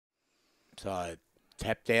So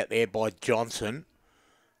tapped out there by Johnson.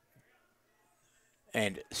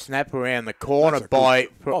 And snap around the corner by...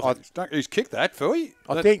 He's kicked that, Philly.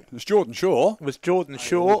 I think it was Jordan Shaw. It was Jordan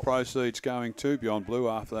Shaw. All proceeds going to Beyond Blue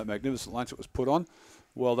after that magnificent lunch that was put on.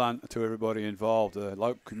 Well done to everybody involved. The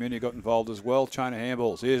local community got involved as well. Chain of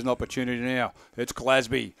handballs. Here's an opportunity now. It's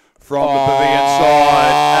Glasby from the pavilion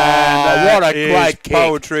side. And what a great kick.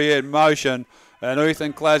 Poetry in motion. And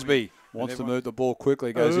Ethan Glasby wants to move the ball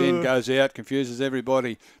quickly. Goes in, goes out, confuses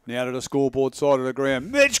everybody. Now to the scoreboard side of the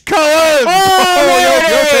ground. Mitch Collins!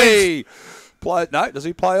 Oh, no, does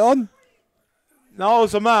he play on? No, it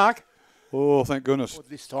was a mark. Oh, thank goodness. Well,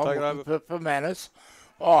 this time for Manus.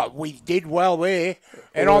 Oh, we did well there.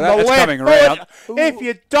 And on the left coming around. If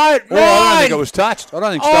you don't mind. I don't think it was touched. I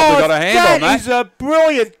don't think Stubley got a hand on that. That is a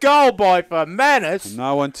brilliant goal by Manus.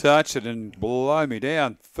 No one touched it and blow me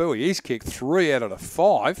down. Philly, he's kicked 3 out of the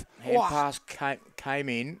 5. Hand pass came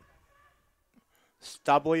in.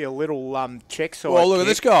 Stubley, a little check side. Well, look at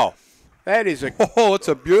this goal. That is a... Oh, it's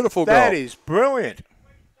a beautiful goal. That is brilliant.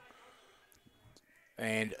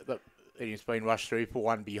 And it has been rushed through for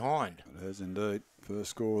one behind. It is indeed.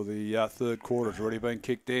 First score of the third quarter has already been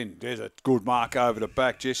kicked in. There's a good mark over the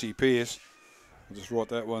back, Jesse Pearce. I'll just write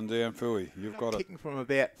that one down, Philly. You've got it. Kicking from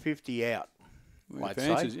about 50 out. Well,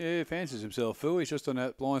 he fancies himself, Phil. He's just on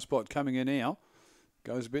that blind spot coming in now.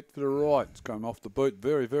 Goes a bit to the right. It's going off the boot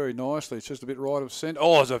very, very nicely. It's just a bit right of centre.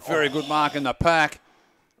 Oh, it's a very good mark in the pack.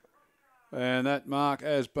 And that mark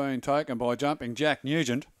has been taken by jumping Jack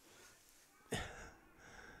Nugent.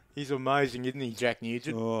 He's amazing, isn't he, Jack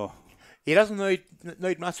Nugent? Oh. He doesn't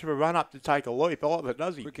need much of a run-up to take a leap either,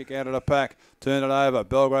 does he? Quick kick out of the pack. Turn it over.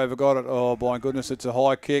 Belgrave got it. Oh, my goodness, it's a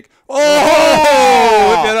high kick.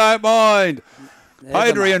 Oh, if you don't mind.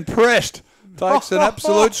 Adrian Prest takes an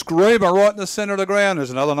absolute screamer right in the centre of the ground.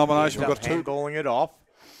 There's another nomination. We've got 2. Handballing it off.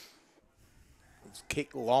 It's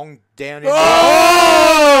kicked long down.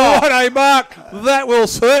 Oh, what a mark. That will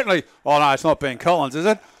certainly. Oh, no, it's not Ben Collins, is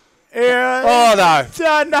it? Yeah. Oh,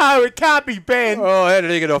 no. No, it can't be Ben. Oh, how did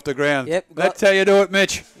he get off the ground? Yep. That's how you do it,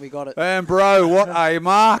 Mitch. We got it. And, bro, what a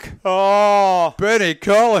mark. Oh. Benny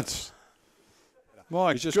Collins.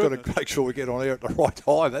 Mike, he's just got to make sure we get on air at the right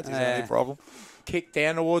time. That's his only problem. Kick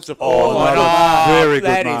down towards the very good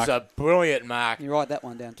that mark. Is a brilliant mark. You write that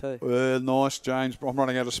one down too. Nice, James. I'm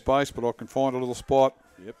running out of space, but I can find a little spot.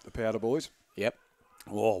 Yep, the Powder Boys. Yep.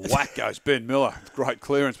 Oh, whack goes Ben Miller. Great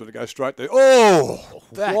clearance, but it goes straight there. Oh,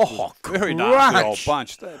 that very nasty old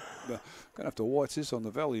bunch. Going to have to watch this on the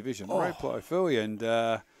Valley Vision replay, Philly, and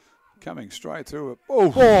coming straight through it.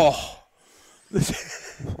 Oh.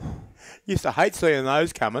 Used to hate seeing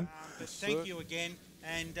those coming. Thank you again.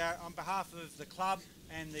 And on behalf of the club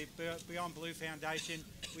and the Beyond Blue Foundation,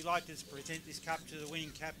 we'd like to present this cup to the winning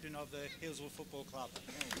captain of the Hillsville Football Club.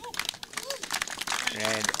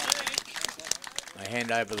 And I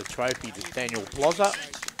hand over the trophy to Daniel Plozza.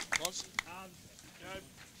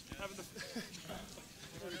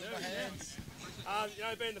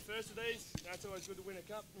 Being the first of these, it's always good to win a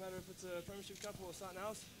cup, no matter if it's a premiership cup or something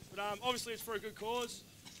else. But obviously it's for a good cause.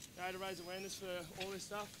 To raise awareness for all this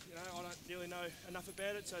stuff. I don't really know enough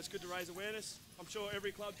about it, so it's good to raise awareness. I'm sure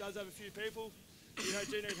every club does have a few people who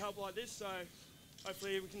do need help like this, so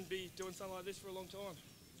hopefully we can be doing something like this for a long time.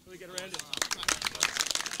 Really get around it.